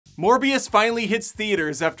Morbius finally hits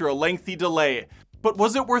theaters after a lengthy delay. But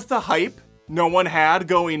was it worth the hype no one had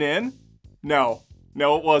going in? No.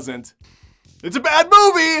 No, it wasn't. It's a bad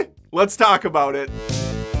movie! Let's talk about it.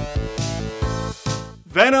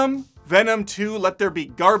 Venom, Venom 2, Let There Be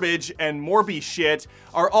Garbage, and Morbi shit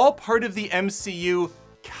are all part of the MCU,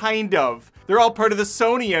 kind of. They're all part of the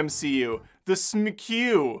Sony MCU, the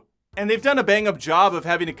SMCU. And they've done a bang-up job of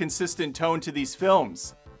having a consistent tone to these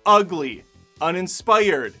films. Ugly,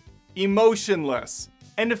 uninspired, emotionless,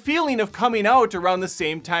 and a feeling of coming out around the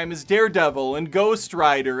same time as Daredevil and Ghost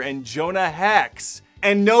Rider and Jonah Hex.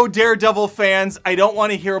 And no, Daredevil fans, I don't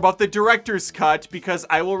want to hear about the director's cut because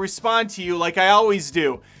I will respond to you like I always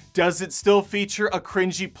do. Does it still feature a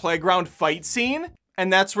cringy playground fight scene?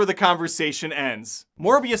 And that's where the conversation ends.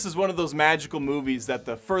 Morbius is one of those magical movies that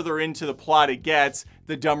the further into the plot it gets,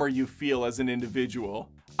 the dumber you feel as an individual.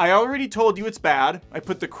 I already told you it's bad. I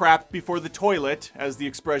put the crap before the toilet, as the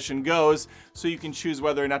expression goes, so you can choose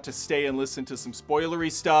whether or not to stay and listen to some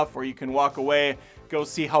spoilery stuff, or you can walk away, go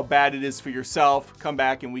see how bad it is for yourself, come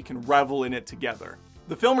back and we can revel in it together.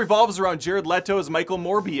 The film revolves around Jared Leto as Michael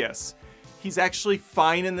Morbius. He's actually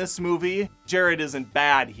fine in this movie. Jared isn't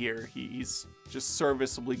bad here. He's just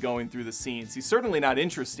serviceably going through the scenes. He's certainly not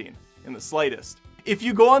interesting in the slightest. If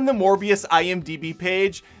you go on the Morbius IMDb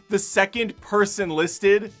page, the second person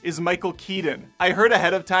listed is Michael Keaton. I heard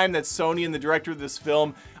ahead of time that Sony and the director of this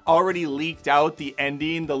film already leaked out the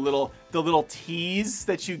ending, the little tease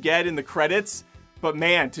that you get in the credits. But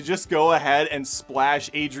man, to just go ahead and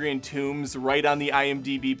splash Adrian Toomes right on the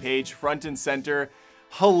IMDb page, front and center,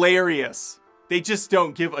 hilarious. They just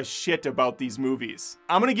don't give a shit about these movies.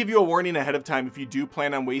 I'm gonna give you a warning ahead of time if you do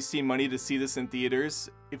plan on wasting money to see this in theaters.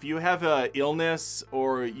 If you have an illness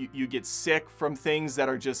or you get sick from things that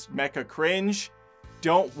are just mecha cringe,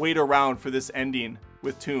 don't wait around for this ending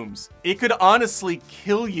with Toomes. It could honestly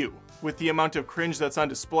kill you with the amount of cringe that's on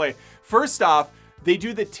display. First off, they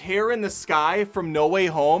do the tear in the sky from No Way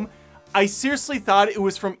Home. I seriously thought it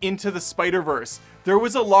was from Into the Spider-Verse. There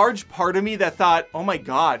was a large part of me that thought, oh my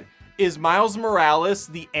God, is Miles Morales,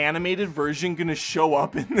 the animated version, gonna show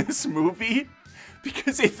up in this movie?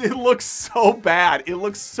 Because it looks so bad. It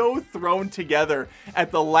looks so thrown together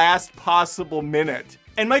at the last possible minute.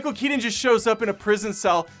 And Michael Keaton just shows up in a prison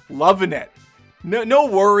cell loving it. No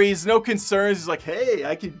worries, no concerns. He's like, hey,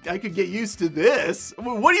 I could get used to this.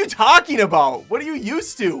 What are you talking about? What are you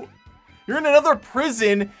used to? You're in another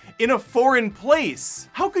prison in a foreign place.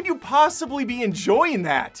 How could you possibly be enjoying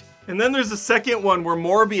that? And then there's the second one where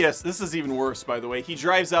Morbius, this is even worse by the way, he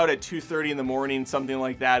drives out at 2:30 in the morning, something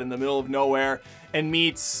like that, in the middle of nowhere, and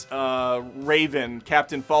meets Raven,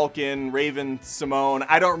 Captain Falcon, Raven Simone.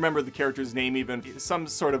 I don't remember the character's name even, some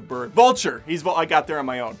sort of bird. Vulture, I got there on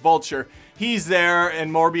my own, Vulture. He's there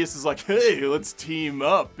and Morbius is like, hey, let's team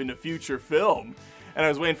up in a future film. And I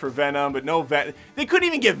was waiting for Venom, but no Venom. They couldn't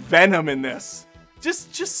even get Venom in this.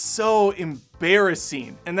 Just so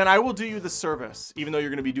embarrassing. And then I will do you the service, even though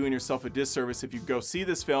you're gonna be doing yourself a disservice if you go see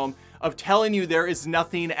this film, of telling you there is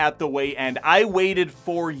nothing at the way end. I waited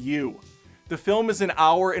for you. The film is 1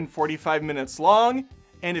 hour and 45 minutes long,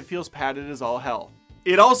 and it feels padded as all hell.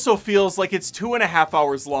 It also feels like it's 2.5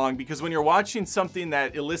 hours long, because when you're watching something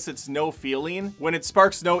that elicits no feeling, when it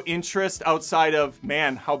sparks no interest outside of,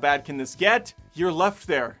 man, how bad can this get? You're left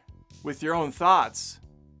there with your own thoughts.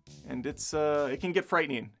 And it can get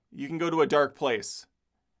frightening. You can go to a dark place.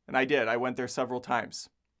 And I did. I went there several times.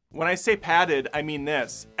 When I say padded, I mean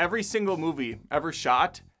this. Every single movie ever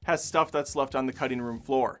shot has stuff that's left on the cutting room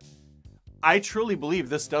floor. I truly believe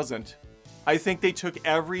this doesn't. I think they took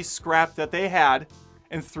every scrap that they had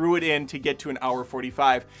and threw it in to get to 1 hour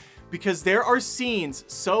 45. Because there are scenes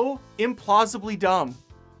so implausibly dumb,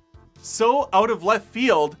 so out of left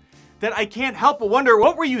field, that I can't help but wonder,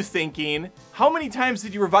 what were you thinking? How many times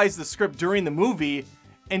did you revise the script during the movie?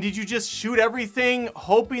 And did you just shoot everything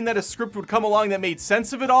hoping that a script would come along that made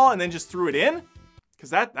sense of it all and then just threw it in?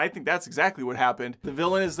 Because I think that's exactly what happened. The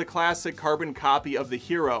villain is the classic carbon copy of the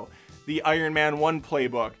hero. The Iron Man 1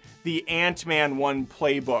 playbook, the Ant-Man 1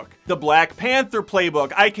 playbook, the Black Panther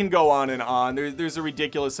playbook. I can go on and on. There's a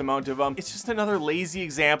ridiculous amount of them. It's just another lazy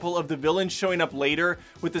example of the villain showing up later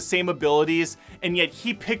with the same abilities, and yet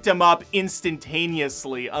he picked them up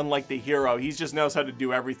instantaneously, unlike the hero. He just knows how to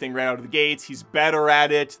do everything right out of the gates. He's better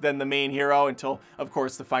at it than the main hero until, of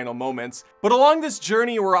course, the final moments. But along this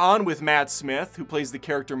journey we're on with Matt Smith, who plays the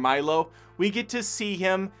character Milo, we get to see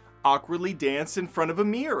him awkwardly dance in front of a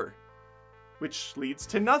mirror, which leads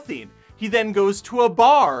to nothing. He then goes to a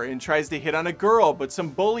bar and tries to hit on a girl, but some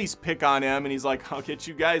bullies pick on him and he's like, I'll get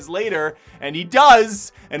you guys later. And he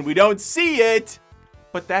does, and we don't see it.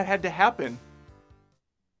 But that had to happen.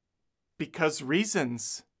 Because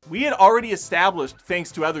reasons. We had already established,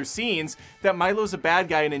 thanks to other scenes, that Milo's a bad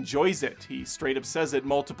guy and enjoys it. He straight up says it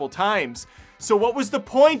multiple times. So what was the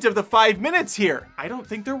point of the 5 minutes here? I don't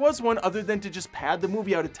think there was one other than to just pad the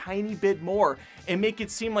movie out a tiny bit more and make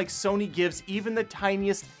it seem like Sony gives even the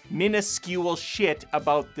tiniest minuscule shit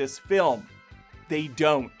about this film. They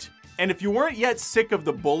don't. And if you weren't yet sick of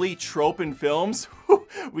the bully trope in films,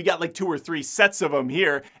 we got like 2 or 3 sets of them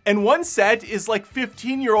here. And one set is like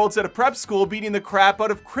 15-year-olds at a prep school beating the crap out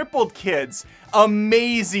of crippled kids.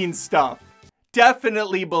 Amazing stuff.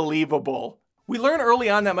 Definitely believable. We learn early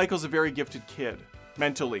on that Michael's a very gifted kid.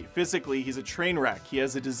 Mentally, physically, he's a train wreck. He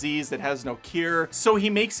has a disease that has no cure, so he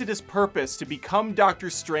makes it his purpose to become Doctor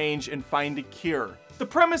Strange and find a cure. The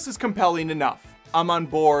premise is compelling enough. I'm on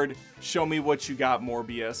board. Show me what you got,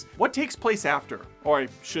 Morbius. What takes place after, or I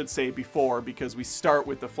should say before, because we start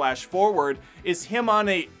with the flash forward, is him on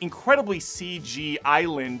a incredibly CG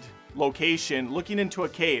island location looking into a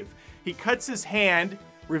cave. He cuts his hand,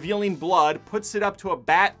 revealing blood, puts it up to a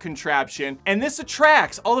bat contraption, and this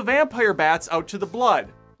attracts all the vampire bats out to the blood.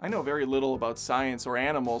 I know very little about science or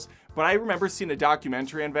animals, but I remember seeing a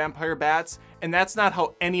documentary on vampire bats, and that's not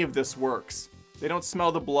how any of this works. They don't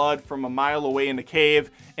smell the blood from a mile away in the cave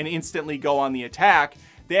and instantly go on the attack.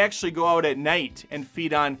 They actually go out at night and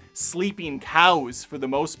feed on sleeping cows for the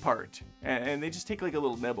most part. And they just take like a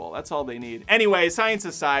little nibble. That's all they need. Anyway, science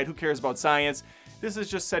aside, who cares about science? This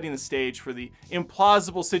is just setting the stage for the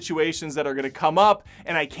implausible situations that are gonna come up,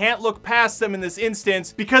 and I can't look past them in this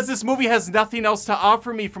instance because this movie has nothing else to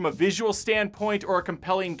offer me from a visual standpoint or a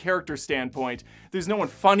compelling character standpoint. There's no one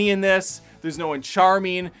funny in this, there's no one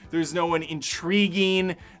charming, there's no one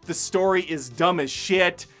intriguing, the story is dumb as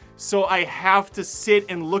shit. So I have to sit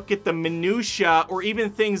and look at the minutia or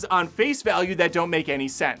even things on face value that don't make any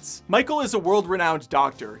sense. Michael is a world-renowned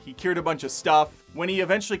doctor. He cured a bunch of stuff. When he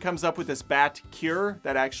eventually comes up with this bat cure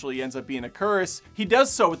that actually ends up being a curse, he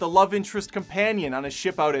does so with a love interest companion on a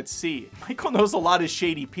ship out at sea. Michael knows a lot of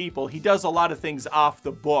shady people. He does a lot of things off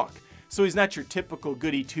the book. So he's not your typical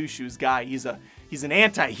goody two-shoes guy. He's an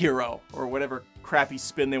anti-hero, or whatever crappy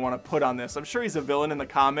spin they want to put on this. I'm sure he's a villain in the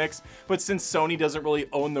comics, but since Sony doesn't really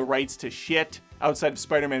own the rights to shit outside of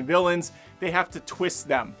Spider-Man villains, they have to twist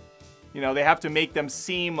them. You know, they have to make them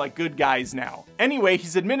seem like good guys now. Anyway,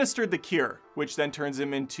 he's administered the cure, which then turns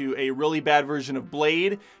him into a really bad version of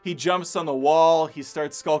Blade. He jumps on the wall, he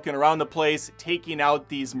starts skulking around the place, taking out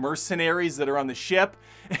these mercenaries that are on the ship.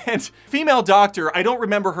 And female doctor, I don't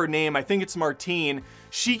remember her name, I think it's Martine,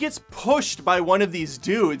 she gets pushed by one of these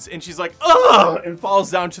dudes and she's like, ugh, and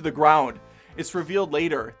falls down to the ground. It's revealed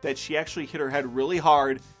later that she actually hit her head really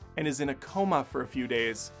hard and is in a coma for a few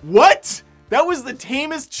days. What? That was the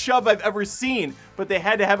tamest shove I've ever seen, but they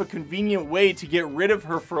had to have a convenient way to get rid of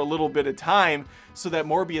her for a little bit of time so that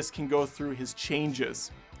Morbius can go through his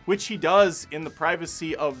changes, which he does in the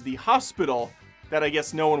privacy of the hospital that I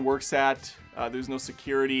guess no one works at. There's no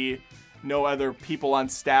security, no other people on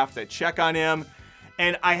staff that check on him.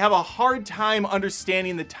 And I have a hard time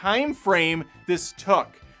understanding the time frame this took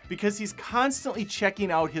because he's constantly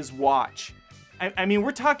checking out his watch. I mean,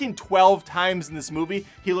 we're talking 12 times in this movie.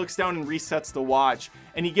 He looks down and resets the watch,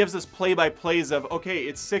 and he gives us play-by-plays of, okay,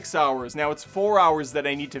 it's 6 hours. Now it's 4 hours that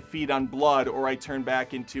I need to feed on blood or I turn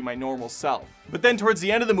back into my normal self. But then towards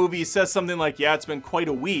the end of the movie, he says something like, yeah, it's been quite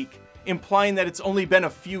a week, implying that it's only been a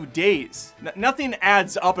few days. Nothing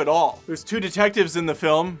adds up at all. There's 2 detectives in the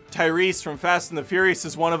film. Tyrese from Fast and the Furious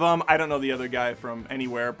is one of them. I don't know the other guy from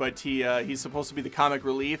anywhere, but he's supposed to be the comic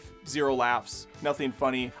relief. 0 laughs, nothing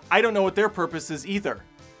funny. I don't know what their purpose is either.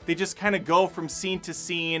 They just kind of go from scene to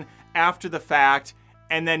scene after the fact,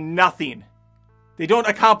 and then nothing. They don't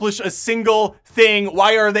accomplish a single thing.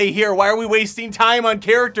 Why are they here? Why are we wasting time on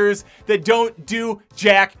characters that don't do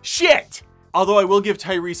jack shit? Although I will give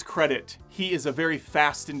Tyrese credit, he is a very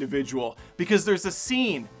fast individual because there's a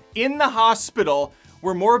scene in the hospital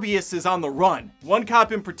where Morbius is on the run. One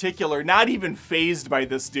cop in particular, not even fazed by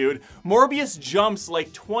this dude, Morbius jumps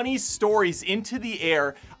like 20 stories into the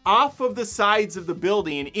air off of the sides of the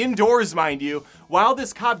building, indoors mind you, while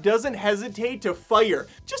this cop doesn't hesitate to fire.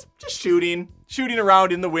 Just shooting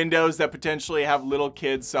around in the windows that potentially have little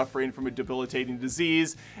kids suffering from a debilitating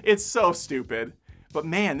disease. It's so stupid. But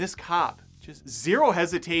man, this cop, just 0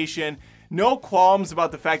 hesitation, no qualms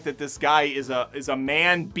about the fact that this guy is a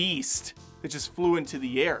man beast that just flew into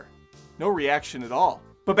the air. No reaction at all.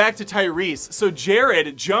 But back to Tyrese. So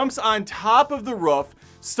Jared jumps on top of the roof,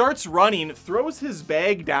 starts running, throws his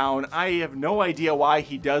bag down. I have no idea why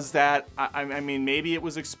he does that. I mean, maybe it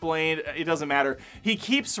was explained. It doesn't matter. He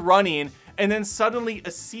keeps running And then suddenly a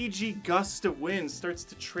CG gust of wind starts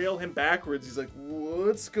to trail him backwards. He's like,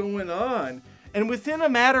 what's going on? And within a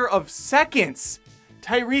matter of seconds,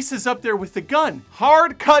 Tyrese is up there with the gun.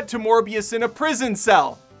 Hard cut to Morbius in a prison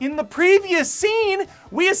cell. In the previous scene,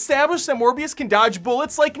 we established that Morbius can dodge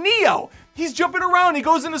bullets like Neo. He's jumping around, he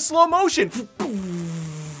goes into slow motion.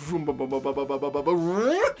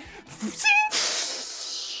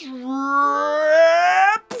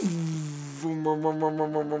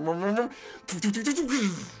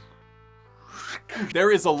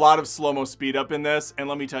 There is a lot of slow-mo speed up in this, and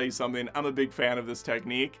let me tell you something, I'm a big fan of this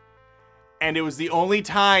technique. And it was the only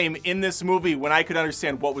time in this movie when I could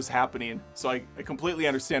understand what was happening. So I completely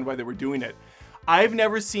understand why they were doing it. I've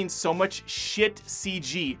never seen so much shit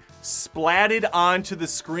CG splatted onto the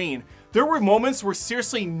screen. There were moments where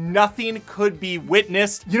seriously nothing could be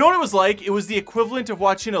witnessed. You know what it was like? It was the equivalent of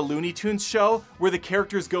watching a Looney Tunes show where the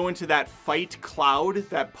characters go into that fight cloud,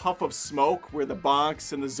 that puff of smoke where the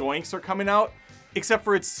bonks and the zoinks are coming out, except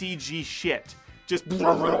for it's CG shit. Just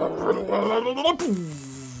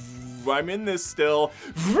I'm in this still.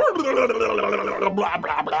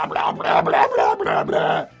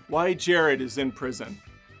 Why Jared is in prison.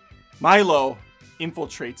 Milo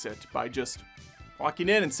infiltrates it by just walking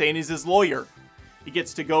in and saying he's his lawyer. He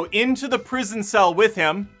gets to go into the prison cell with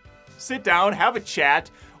him, sit down, have a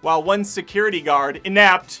chat, while one security guard,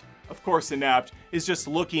 inept, of course inept, is just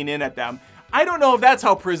looking in at them. I don't know if that's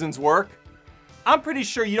how prisons work. I'm pretty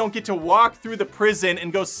sure you don't get to walk through the prison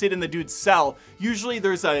and go sit in the dude's cell. Usually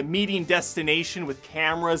there's a meeting destination with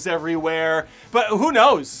cameras everywhere, but who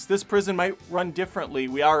knows? This prison might run differently.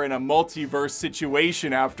 We are in a multiverse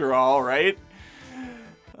situation after all, right?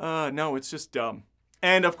 No, it's just dumb.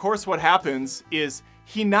 And of course what happens is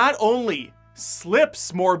he not only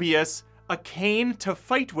slips Morbius a cane to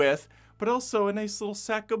fight with, but also a nice little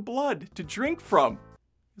sack of blood to drink from.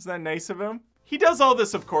 Isn't that nice of him? He does all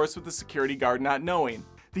this, of course, with the security guard not knowing.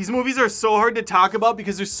 These movies are so hard to talk about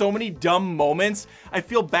because there's so many dumb moments. I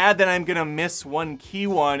feel bad that I'm gonna miss one key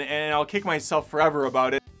one and I'll kick myself forever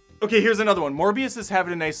about it. Okay, here's another one. Morbius is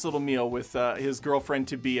having a nice little meal with his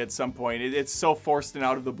girlfriend-to-be at some point. It's so forced and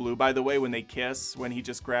out of the blue, by the way, when they kiss, when he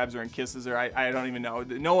just grabs her and kisses her. I don't even know.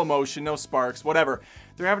 No emotion, no sparks, whatever.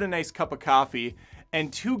 They're having a nice cup of coffee,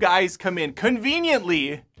 and two guys come in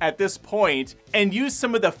conveniently at this point and use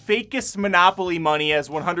some of the fakest Monopoly money as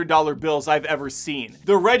 $100 bills I've ever seen.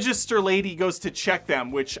 The register lady goes to check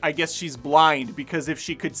them, which I guess she's blind, because if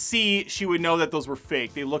she could see, she would know that those were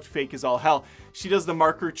fake. They looked fake as all hell. She does the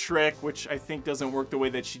marker trick, which I think doesn't work the way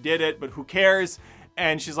that she did it, but who cares?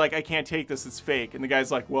 And she's like, I can't take this, it's fake. And the guy's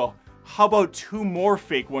like, well, how about two more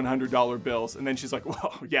fake $100 bills? And then she's like,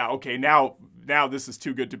 well, yeah, okay, now this is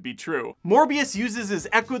too good to be true. Morbius uses his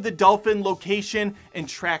Echo the Dolphin location and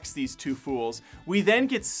tracks these two fools. We then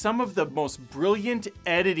get some of the most brilliant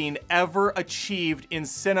editing ever achieved in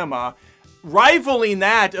cinema, rivaling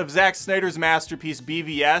that of Zack Snyder's masterpiece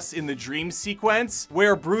BVS in the dream sequence,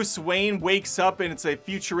 where Bruce Wayne wakes up and it's a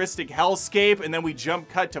futuristic hellscape, and then we jump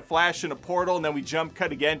cut to Flash in a portal, and then we jump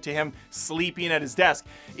cut again to him sleeping at his desk.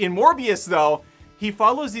 In Morbius, though, he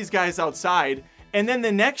follows these guys outside, and then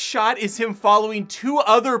the next shot is him following two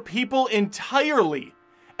other people entirely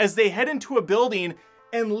as they head into a building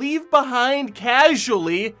and leave behind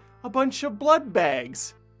casually a bunch of blood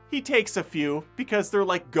bags. He takes a few because they're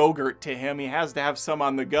like Go-Gurt to him. He has to have some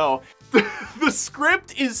on the go. The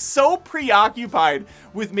script is so preoccupied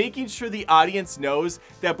with making sure the audience knows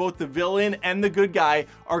that both the villain and the good guy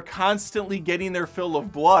are constantly getting their fill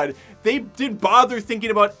of blood. They didn't bother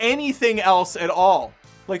thinking about anything else at all.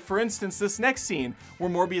 Like, for instance, this next scene where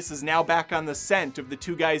Morbius is now back on the scent of the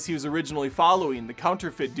two guys he was originally following, the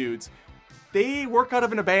counterfeit dudes. They work out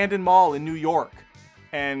of an abandoned mall in New York.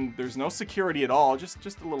 And there's no security at all, just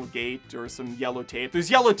a little gate or some yellow tape.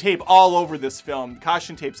 There's yellow tape all over this film,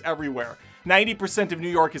 caution tapes everywhere. 90% of New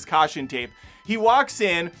York is caution tape. He walks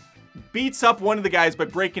in, beats up one of the guys by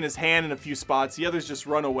breaking his hand in a few spots, the others just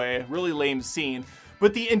run away, really lame scene.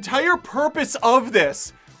 But the entire purpose of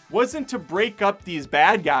this wasn't to break up these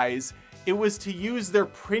bad guys, it was to use their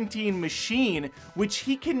printing machine, which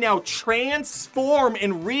he can now transform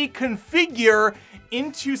and reconfigure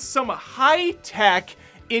into some high-tech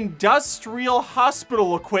industrial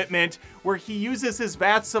hospital equipment where he uses his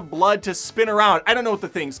vats of blood to spin around. I don't know what the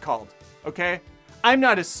thing's called, okay? I'm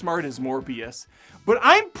not as smart as Morbius, but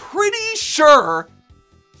I'm pretty sure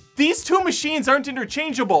these two machines aren't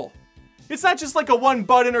interchangeable. It's not just like a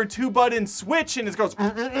 1-button or 2-button switch and it goes,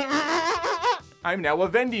 I'm now a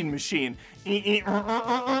vending machine. I'm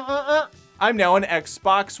now an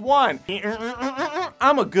Xbox One.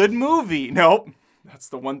 I'm a good movie. Nope, that's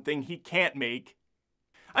the one thing he can't make.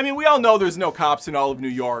 I mean, we all know there's no cops in all of New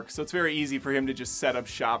York, so it's very easy for him to just set up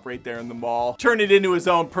shop right there in the mall. Turn it into his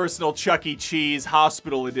own personal Chuck E. Cheese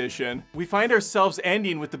hospital edition. We find ourselves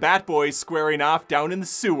ending with the Bat Boys squaring off down in the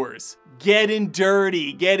sewers. Getting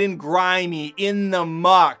dirty, getting grimy, in the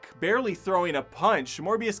muck, barely throwing a punch.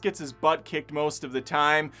 Morbius gets his butt kicked most of the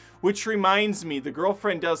time, which reminds me, the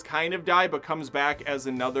girlfriend does kind of die, but comes back as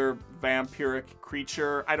another vampiric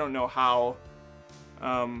creature. I don't know how.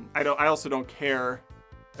 I also don't care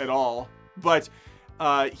at all, but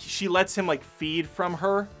she lets him like feed from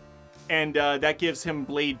her, and that gives him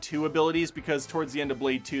Blade 2 abilities, because towards the end of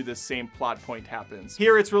Blade 2 this same plot point happens.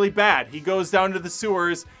 Here it's really bad. He goes down to the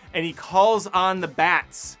sewers and he calls on the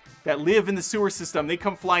bats that live in the sewer system. They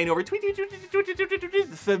come flying over,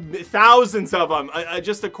 thousands of them,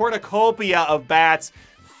 just a cornucopia of bats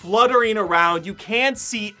fluttering around. You can't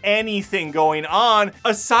see anything going on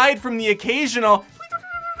aside from the occasional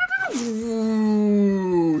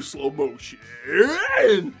slow motion.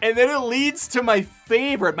 And then it leads to my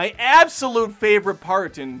favorite, my absolute favorite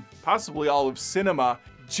part in possibly all of cinema.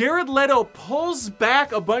 Jared Leto pulls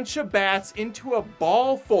back a bunch of bats into a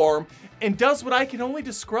ball form and does what I can only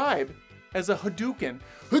describe as a Hadouken.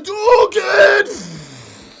 Hadouken!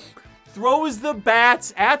 Throws the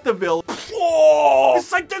bats at the villain. Oh,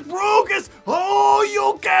 it's like the Grogus! Oh,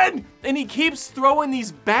 you can! And he keeps throwing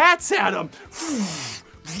these bats at him.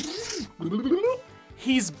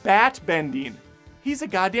 He's bat bending. He's a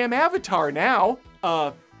goddamn avatar now.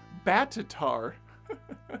 Batatar.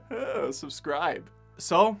 Subscribe.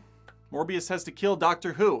 So, Morbius has to kill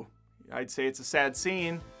Doctor Who. I'd say it's a sad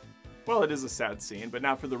scene. Well, it is a sad scene, but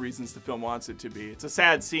not for the reasons the film wants it to be. It's a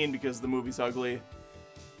sad scene because the movie's ugly.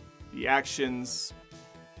 The action's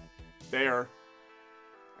there.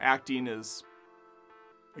 Acting is,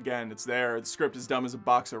 again, it's there. The script is dumb as a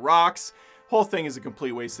box of rocks. Whole thing is a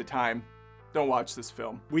complete waste of time. Don't watch this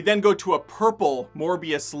film. We then go to a purple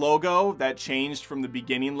Morbius logo that changed from the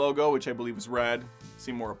beginning logo, which I believe was red.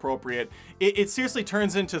 Seemed more appropriate. It seriously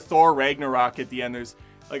turns into Thor Ragnarok at the end. There's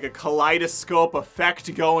like a kaleidoscope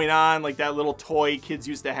effect going on, like that little toy kids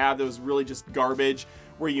used to have that was really just garbage,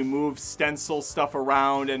 where you move stencil stuff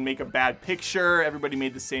around and make a bad picture. Everybody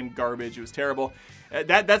made the same garbage. It was terrible.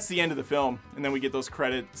 That's the end of the film. And then we get those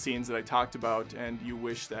credit scenes that I talked about, and you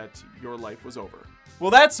wish that your life was over. Well,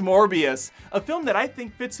 that's Morbius, a film that I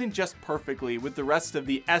think fits in just perfectly with the rest of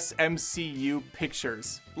the SMCU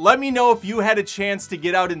pictures. Let me know if you had a chance to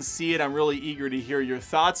get out and see it. I'm really eager to hear your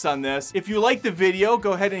thoughts on this. If you liked the video,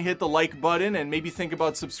 go ahead and hit the like button and maybe think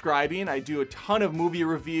about subscribing. I do a ton of movie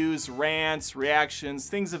reviews, rants, reactions,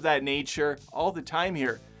 things of that nature all the time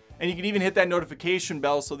here. And you can even hit that notification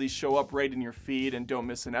bell so these show up right in your feed and don't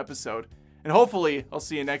miss an episode. And hopefully, I'll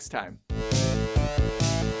see you next time.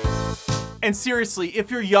 And seriously, if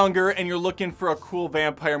you're younger and you're looking for a cool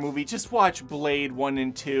vampire movie, just watch Blade 1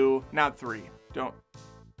 and 2, not 3. Don't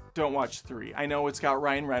watch 3. I know it's got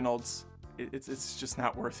Ryan Reynolds. It's just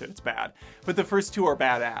not worth it. It's bad. But the first 2 are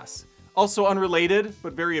badass. Also unrelated,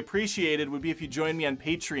 but very appreciated, would be if you join me on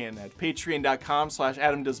Patreon at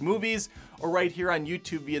patreon.com/AdamDoesMovies, or right here on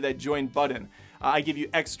YouTube via that join button. I give you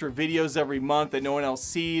extra videos every month that no one else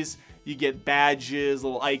sees. You get badges,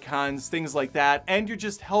 little icons, things like that, and you're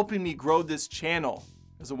just helping me grow this channel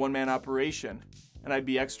as a one-man operation. And I'd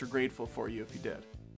be extra grateful for you if you did.